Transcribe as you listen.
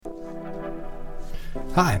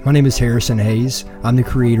Hi, my name is Harrison Hayes. I'm the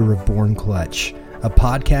creator of Born Clutch, a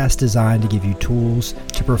podcast designed to give you tools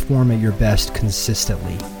to perform at your best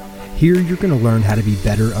consistently. Here you're going to learn how to be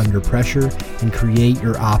better under pressure and create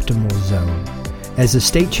your optimal zone. As a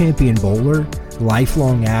state champion bowler,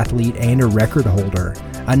 lifelong athlete, and a record holder,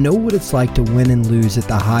 I know what it's like to win and lose at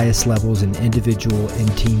the highest levels in individual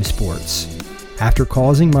and team sports. After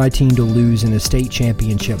causing my team to lose in a state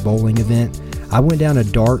championship bowling event, I went down a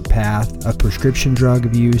dark path of prescription drug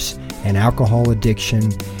abuse and alcohol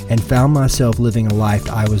addiction and found myself living a life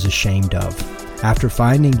I was ashamed of. After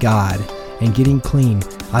finding God and getting clean,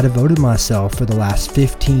 I devoted myself for the last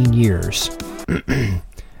 15 years.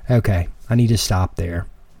 Okay, I need to stop there.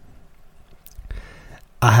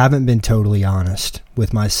 I haven't been totally honest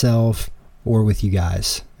with myself or with you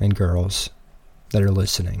guys and girls that are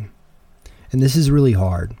listening. And this is really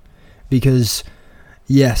hard because,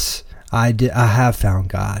 yes, I have found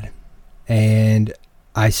God, and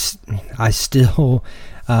I still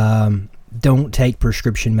don't take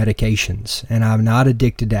prescription medications, and I'm not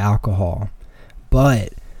addicted to alcohol.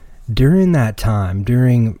 But during that time,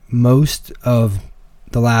 during most of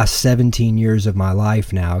the last 17 years of my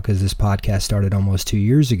life now, because this podcast started almost 2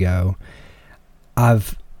 years ago,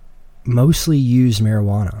 I've mostly used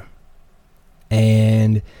marijuana.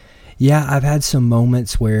 And yeah, I've had some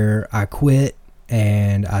moments where I quit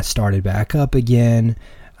and I started back up again.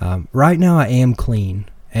 Right now I am clean,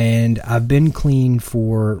 and I've been clean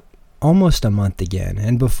for almost a month again.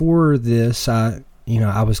 And before this, I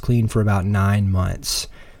was clean for about 9 months.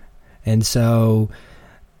 And so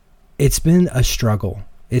it's been a struggle.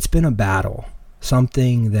 It's been a battle,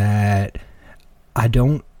 something that I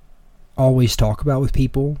don't always talk about with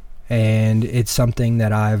people. And it's something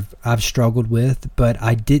that I've struggled with, but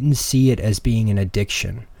I didn't see it as being an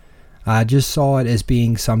addiction. I just saw it as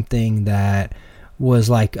being something that was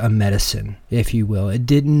like a medicine, if you will. It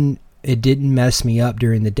didn't mess me up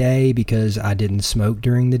during the day because I didn't smoke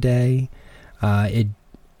during the day. It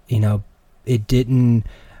didn't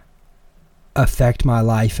affect my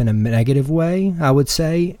life in a negative way, I would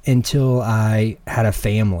say, until I had a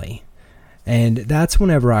family. And that's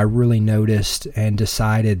whenever I really noticed and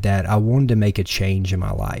decided that I wanted to make a change in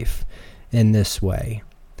my life in this way.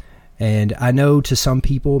 And I know to some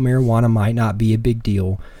people, marijuana might not be a big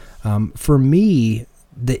deal. For me,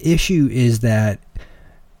 the issue is that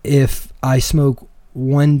if I smoke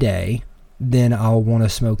one day, then I'll want to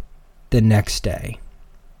smoke the next day,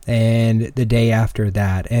 and the day after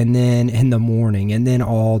that, and then in the morning, and then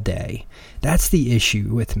all day. That's the issue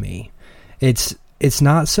with me. It's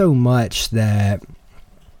not so much that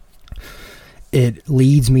it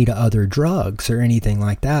leads me to other drugs or anything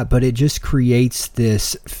like that, but it just creates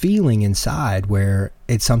this feeling inside where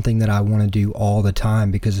it's something that I want to do all the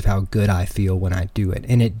time because of how good I feel when I do it.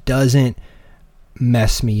 And it doesn't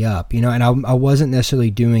mess me up, and I wasn't necessarily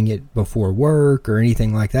doing it before work or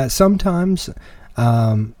anything like that. Sometimes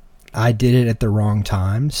I did it at the wrong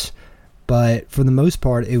times, but for the most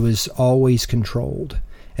part, it was always controlled.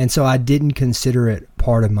 And so I didn't consider it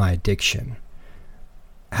part of my addiction.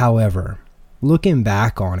 However, looking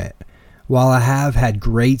back on it, while I have had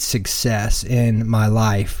great success in my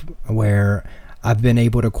life where I've been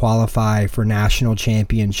able to qualify for national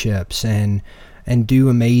championships and do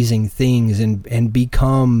amazing things and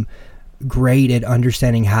become great at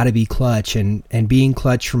understanding how to be clutch and being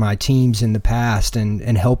clutch for my teams in the past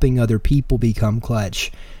and helping other people become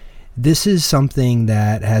clutch, this is something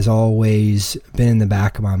that has always been in the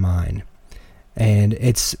back of my mind. And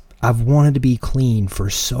I've wanted to be clean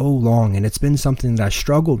for so long, and it's been something that I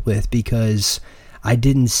struggled with because I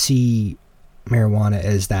didn't see marijuana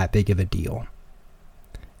as that big of a deal.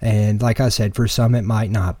 And like I said, for some it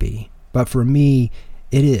might not be, but for me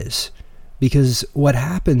it is, because what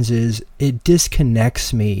happens is it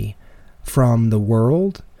disconnects me from the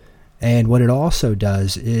world, and what it also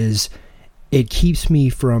does is it keeps me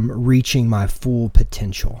from reaching my full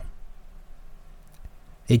potential.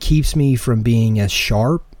 It keeps me from being as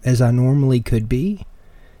sharp as I normally could be.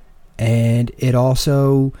 And it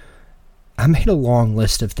also, I made a long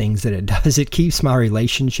list of things that it does. It keeps my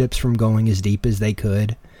relationships from going as deep as they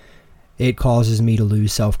could. It causes me to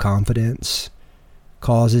lose self-confidence,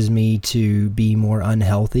 causes me to be more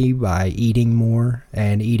unhealthy by eating more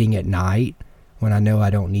and eating at night when I know I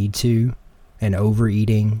don't need to, and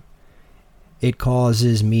overeating. It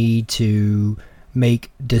causes me to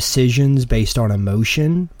make decisions based on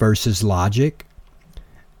emotion versus logic.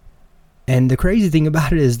 And the crazy thing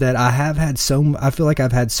about it is that I feel like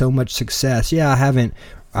I've had so much success. Yeah, I haven't,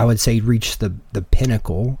 I would say, reached the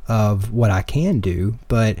pinnacle of what I can do,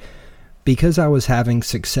 but because I was having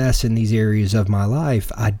success in these areas of my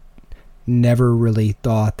life, never really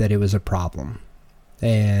thought that it was a problem.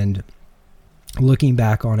 And looking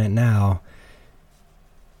back on it now,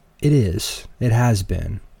 it has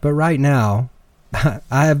been. But right now,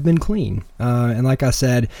 I have been clean. And like I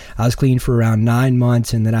said, I was clean for around 9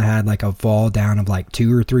 months, and then I had like a fall down of like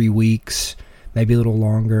 2 or 3 weeks, maybe a little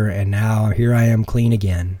longer. And now here I am clean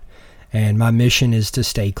again. And my mission is to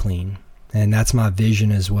stay clean. And that's my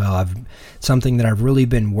vision as well. Something that I've really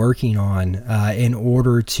been working on in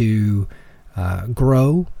order to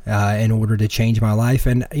grow, in order to change my life.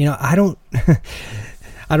 And, I don't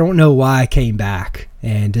I don't know why I came back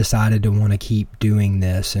and decided to want to keep doing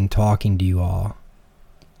this and talking to you all.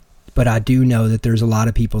 But I do know that there's a lot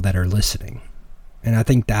of people that are listening. And I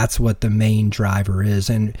think that's what the main driver is.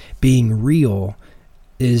 And being real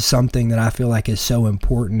is something that I feel like is so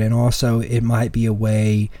important. And also it might be a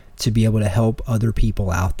way to be able to help other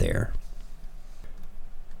people out there.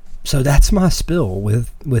 So that's my spill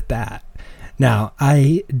with that. Now,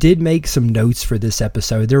 I did make some notes for this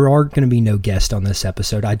episode. There are going to be no guests on this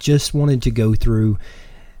episode. I just wanted to go through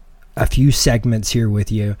a few segments here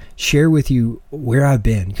with you, share with you where I've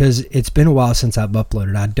been, because it's been a while since I've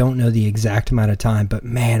uploaded. I don't know the exact amount of time, but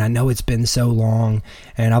man, I know it's been so long.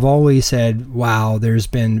 And I've always said, wow, there's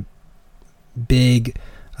been big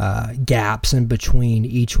gaps in between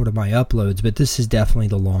each one of my uploads, but this is definitely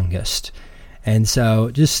the longest. And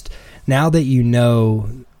so just now that you know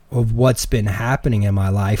of what's been happening in my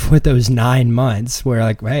life with those 9 months where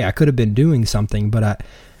like, hey, I could have been doing something, but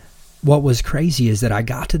what was crazy is that I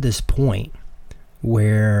got to this point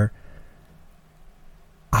where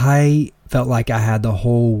I felt like I had the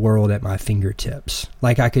whole world at my fingertips,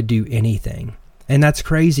 like I could do anything. And that's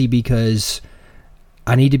crazy because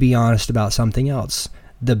I need to be honest about something else.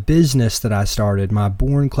 The business that I started, my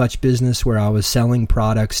Born Clutch business, where I was selling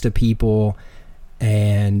products to people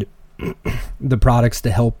and the products to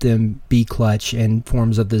help them be clutch in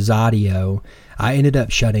forms of the Zadio, I ended up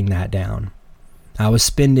shutting that down. I was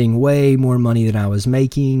spending way more money than I was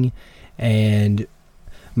making, and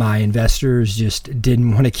my investors just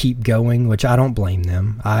didn't want to keep going, which I don't blame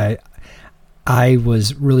them. I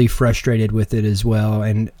was really frustrated with it as well,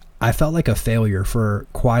 and I felt like a failure for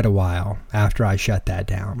quite a while after I shut that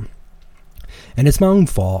down. And it's my own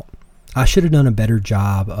fault. I should have done a better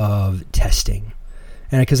job of testing.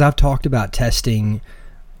 And because I've talked about testing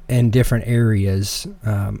in different areas,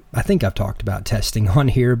 I think I've talked about testing on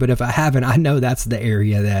here, but if I haven't, I know that's the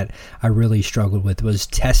area that I really struggled with, was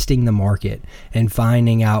testing the market and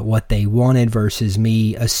finding out what they wanted versus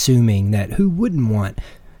me assuming that who wouldn't want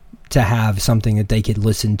to have something that they could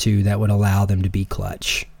listen to that would allow them to be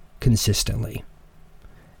clutch consistently.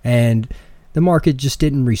 And the market just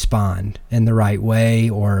didn't respond in the right way,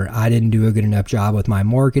 or I didn't do a good enough job with my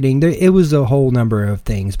marketing. It was a whole number of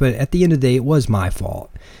things, but at the end of the day, it was my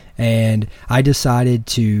fault. And I decided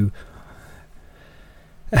to,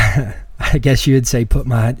 I guess you would say, put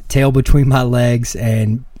my tail between my legs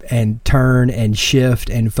and turn and shift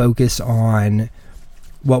and focus on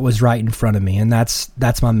what was right in front of me. And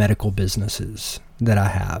that's my medical businesses that I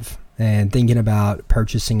have. And thinking about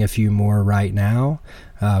purchasing a few more right now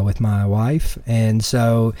with my wife. And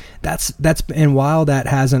so that's and while that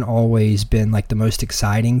hasn't always been like the most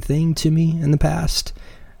exciting thing to me in the past,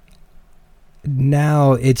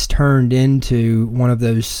 now it's turned into one of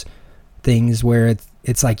those things where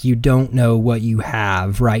it's like you don't know what you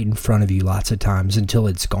have right in front of you lots of times until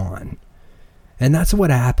it's gone. And that's what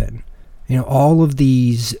happened. All of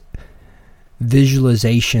these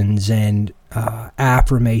visualizations and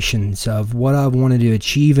affirmations of what I wanted to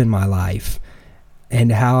achieve in my life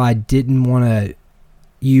and how I didn't want to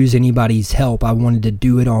use anybody's help. I wanted to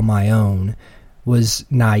do it on my own was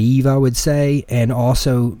naive, I would say, and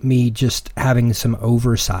also me just having some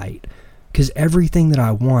oversight, because everything that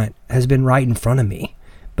I want has been right in front of me.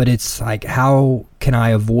 But it's like, how can I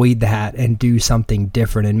avoid that and do something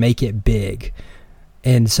different and make it big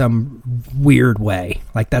in some weird way?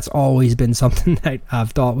 Like, that's always been something that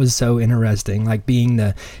I've thought was so interesting, like being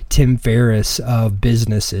the Tim Ferriss of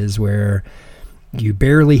businesses, where you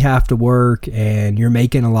barely have to work and you're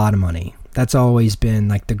making a lot of money. That's always been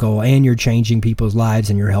like the goal, and you're changing people's lives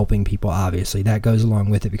and you're helping people. Obviously that goes along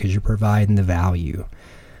with it because you're providing the value.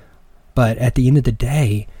 But at the end of the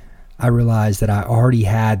day, I realized that I already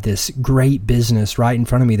had this great business right in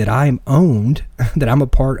front of me that I am owned, that I'm a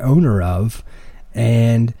part owner of.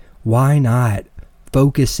 And why not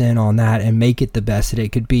focus in on that and make it the best that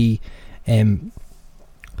it could be? And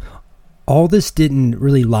all this didn't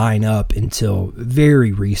really line up until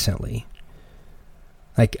very recently.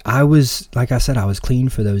 Like I said, I was clean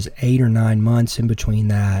for those 8 or 9 months in between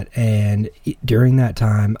that. And during that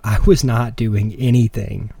time, I was not doing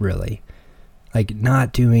anything really. like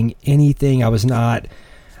not doing anything. I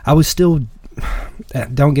was still,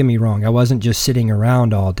 don't get me wrong, I wasn't just sitting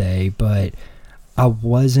around all day, but I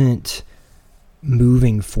wasn't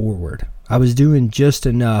moving forward. I was doing just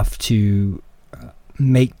enough to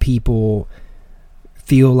make people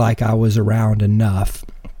feel like I was around enough,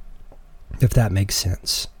 if that makes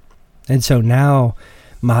sense. And so now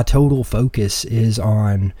my total focus is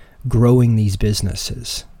on growing these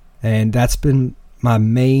businesses. And that's been my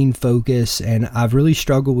main focus. And I've really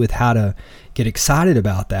struggled with how to get excited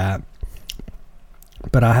about that.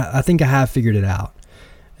 But I think I have figured it out.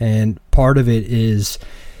 And part of it is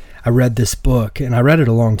I read this book, and I read it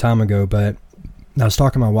a long time ago, but I was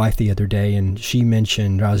talking to my wife the other day, and she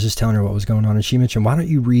mentioned, I was just telling her what was going on, and she mentioned, why don't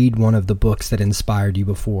you read one of the books that inspired you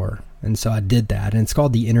before? And so I did that, and it's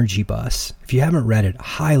called The Energy Bus. If you haven't read it,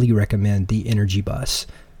 highly recommend The Energy Bus.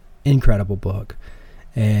 Incredible book.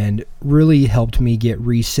 And really helped me get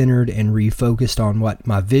recentered and refocused on what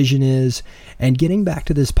my vision is. And getting back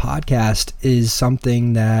to this podcast is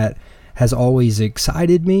something that has always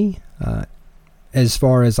excited me. As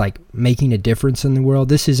far as like making a difference in the world,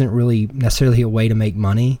 this isn't really necessarily a way to make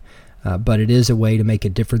money, but it is a way to make a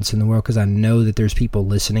difference in the world, because I know that there's people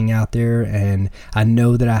listening out there, and I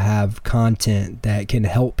know that I have content that can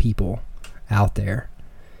help people out there.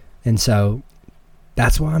 And so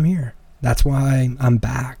that's why I'm here. That's why I'm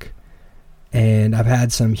back. And I've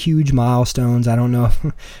had some huge milestones. I don't know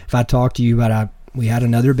if I talked to you, but we had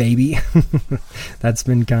another baby. That's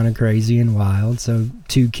been kind of crazy and wild. So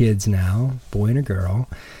 2 kids now, boy and a girl.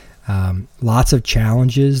 Lots of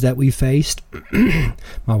challenges that we faced.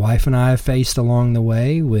 My wife and I have faced along the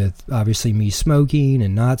way, with obviously me smoking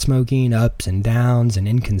and not smoking, ups and downs and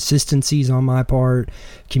inconsistencies on my part,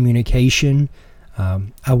 communication.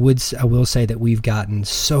 I will say that we've gotten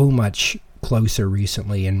so much closer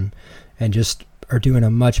recently, and just are doing a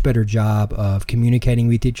much better job of communicating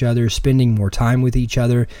with each other, spending more time with each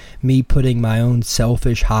other, me putting my own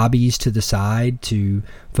selfish hobbies to the side to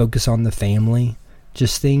focus on the family,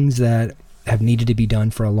 just things that have needed to be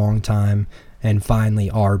done for a long time and finally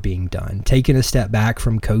are being done. Taking a step back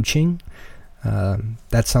from coaching,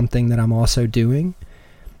 that's something that I'm also doing.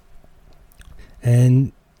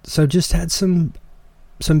 And so just had some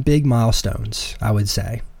big milestones, I would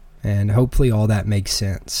say, and hopefully all that makes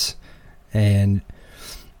sense. And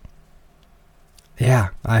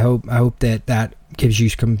yeah, I hope that gives you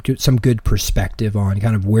some good perspective on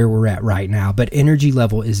kind of where we're at right now. But energy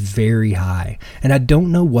level is very high, and I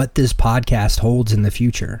don't know what this podcast holds in the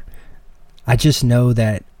future. I just know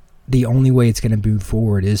that the only way it's going to move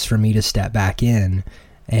forward is for me to step back in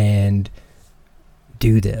and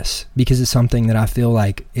do this, because it's something that I feel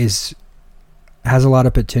like has a lot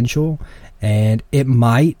of potential, and it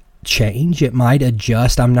might change, it might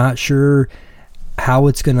adjust. I'm not sure how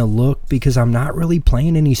it's going to look, because I'm not really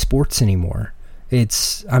playing any sports anymore.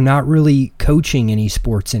 I'm not really coaching any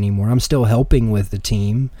sports anymore. I'm still helping with the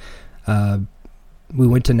team. We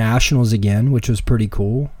went to nationals again, which was pretty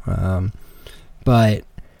cool. But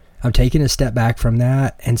I'm taking a step back from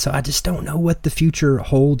that. And so I just don't know what the future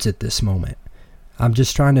holds at this moment. I'm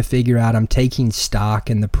just trying to figure out, I'm taking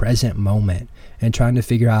stock in the present moment and trying to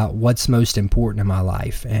figure out what's most important in my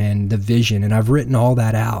life and the vision. And I've written all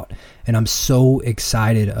that out, and I'm so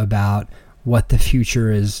excited about what the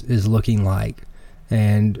future is looking like,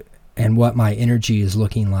 and what my energy is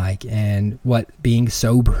looking like, and what being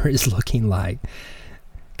sober is looking like.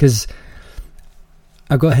 Because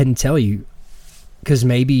I'll go ahead and tell you, because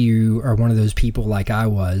maybe you are one of those people like I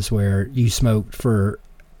was, where you smoked for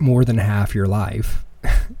more than half your life.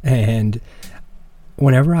 And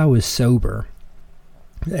whenever I was sober,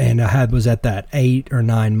 and I was at that 8 or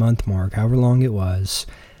 9 month mark, however long it was,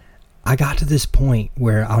 I got to this point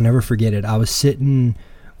where I'll never forget it. I was sitting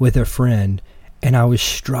with a friend, and I was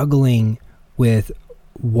struggling with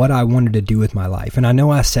what I wanted to do with my life. And I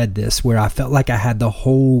know I said this, where I felt like I had the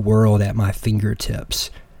whole world at my fingertips.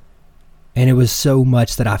 And it was so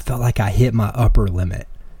much that I felt like I hit my upper limit.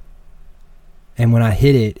 And when I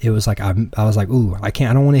hit it, it was like, I was like, ooh, I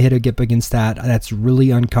don't want to hit up against that. That's really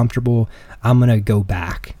uncomfortable. I'm going to go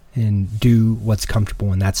back and do what's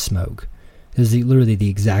comfortable, and that's smoke. It was literally the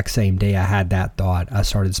exact same day I had that thought, I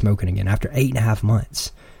started smoking again after 8.5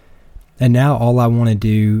 months. And now all I want to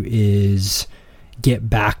do is get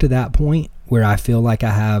back to that point where I feel like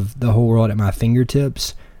I have the whole world at my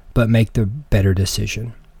fingertips, but make the better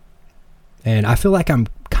decision. And I feel like I'm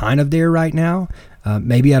kind of there right now.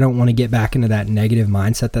 Maybe I don't want to get back into that negative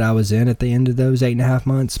mindset that I was in at the end of those 8.5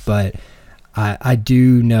 months, but I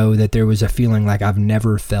do know that there was a feeling like I've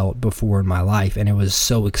never felt before in my life, and it was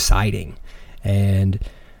so exciting. And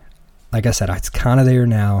like I said, it's kind of there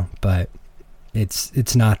now, but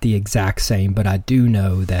it's not the exact same, but I do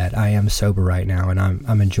know that I am sober right now, and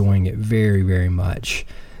I'm enjoying it very, very much.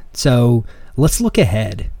 So let's look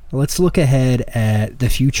ahead. Let's look ahead at the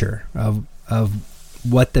future of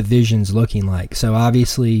what the vision's looking like. So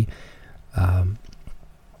obviously,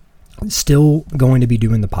 still going to be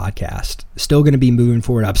doing the podcast, still going to be moving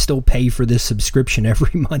forward. I'm still pay for this subscription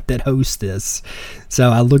every month that hosts this. So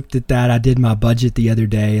I looked at that. I did my budget the other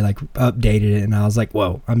day, like updated it, and I was like,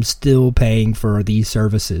 whoa, I'm still paying for these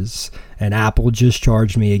services. And Apple just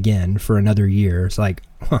charged me again for another year. It's like,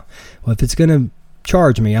 well, if it's going to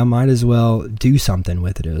charge me, I might as well do something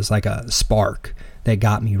with it. It was like a spark that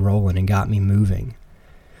got me rolling and got me moving.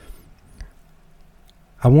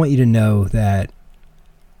 I want you to know that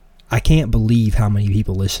I can't believe how many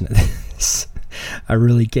people listen to this. I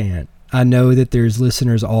really can't. I know that there's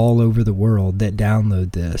listeners all over the world that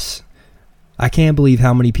download this. I can't believe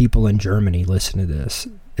how many people in Germany listen to this.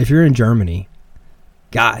 If you're in Germany,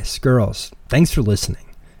 guys, girls, thanks for listening.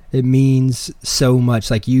 It means so much.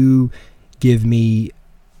 Like, you give me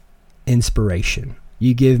inspiration.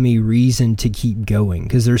 You give me reason to keep going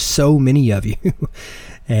because there's so many of you.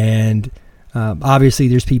 And obviously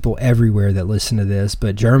there's people everywhere that listen to this,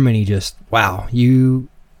 but Germany, just, wow, you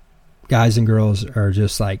guys and girls are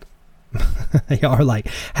just like, y'all are like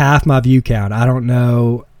half my view count. I don't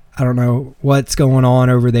know what's going on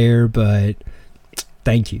over there, but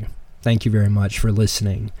thank you. Thank you very much for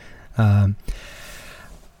listening. I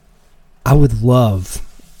would love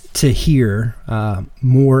to hear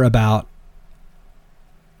more about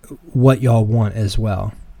what y'all want as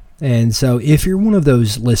well. And so if you're one of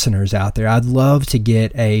those listeners out there, I'd love to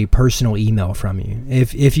get a personal email from you.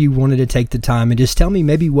 If you wanted to take the time and just tell me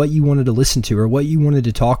maybe what you wanted to listen to or what you wanted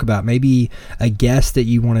to talk about, maybe a guest that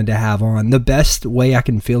you wanted to have on. The best way I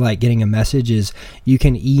can feel like getting a message is you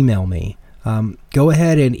can email me. Go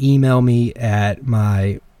ahead and email me at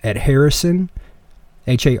Harrison,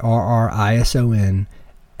 Harrison,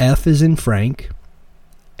 F is in Frank,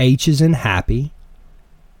 H is in Happy,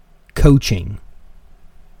 coaching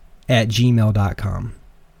 @gmail.com.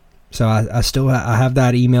 So I have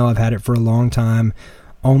that email. I've had it for a long time.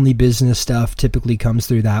 Only business stuff typically comes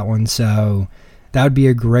through that one. So that would be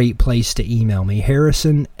a great place to email me.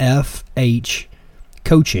 Harrison FH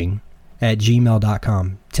coaching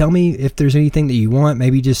 @gmail.com. Tell me if there's anything that you want.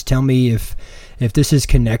 Maybe just tell me if this is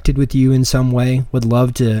connected with you in some way. Would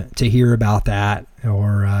love to hear about that,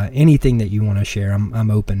 or anything that you want to share.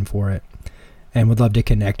 I'm open for it and would love to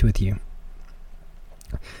connect with you.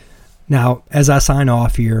 Now, as I sign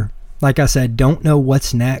off here, like I said, don't know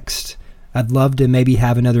what's next. I'd love to maybe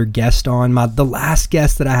have another guest on. The last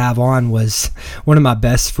guest that I have on was one of my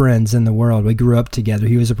best friends in the world. We grew up together.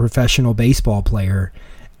 He was a professional baseball player,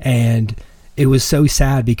 and it was so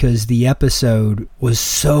sad because the episode was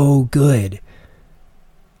so good.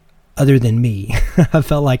 Other than me, I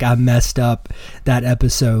felt like I messed up that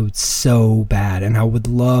episode so bad, and I would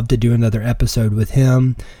love to do another episode with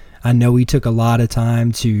him. I know he took a lot of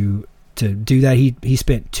time to do that. He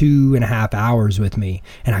spent 2.5 hours with me,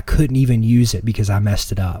 and I couldn't even use it because I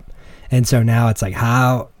messed it up. And so now it's like,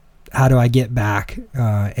 how do I get back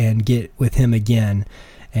and get with him again?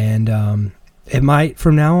 And it might,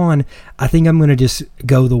 from now on, I think I'm going to just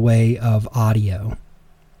go the way of audio,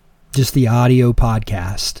 just the audio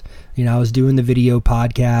podcast. You know, I was doing the video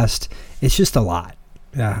podcast. It's just a lot.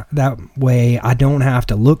 That way I don't have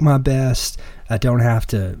to look my best. I don't have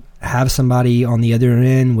to have somebody on the other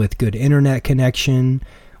end with good internet connection.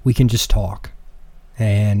 We can just talk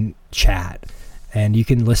and chat, and you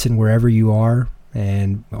can listen wherever you are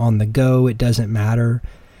and on the go. It doesn't matter.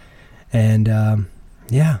 And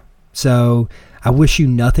yeah, so I wish you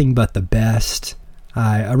nothing but the best.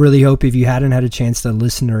 I really hope, if you hadn't had a chance to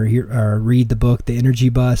listen or hear or read the book, The Energy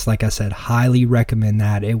Bus, like I said, highly recommend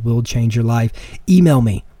that. It will change your life. Email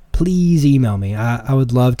me. Please email me. I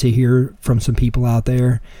would love to hear from some people out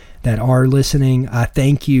there that are listening. I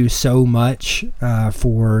thank you so much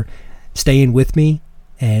for staying with me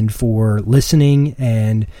and for listening.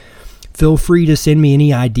 And feel free to send me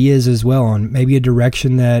any ideas as well on maybe a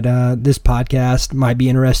direction that this podcast might be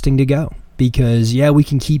interesting to go. Because, yeah, we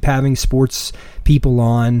can keep having sports people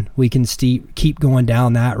on. We can keep going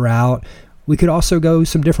down that route. We could also go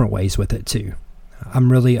some different ways with it, too.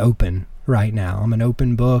 I'm really open right now. I'm an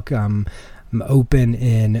open book. I'm open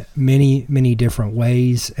in many, many different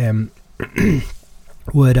ways, and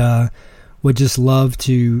would just love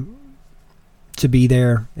to be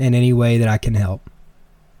there in any way that I can help.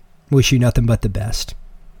 Wish you nothing but the best.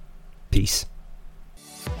 Peace.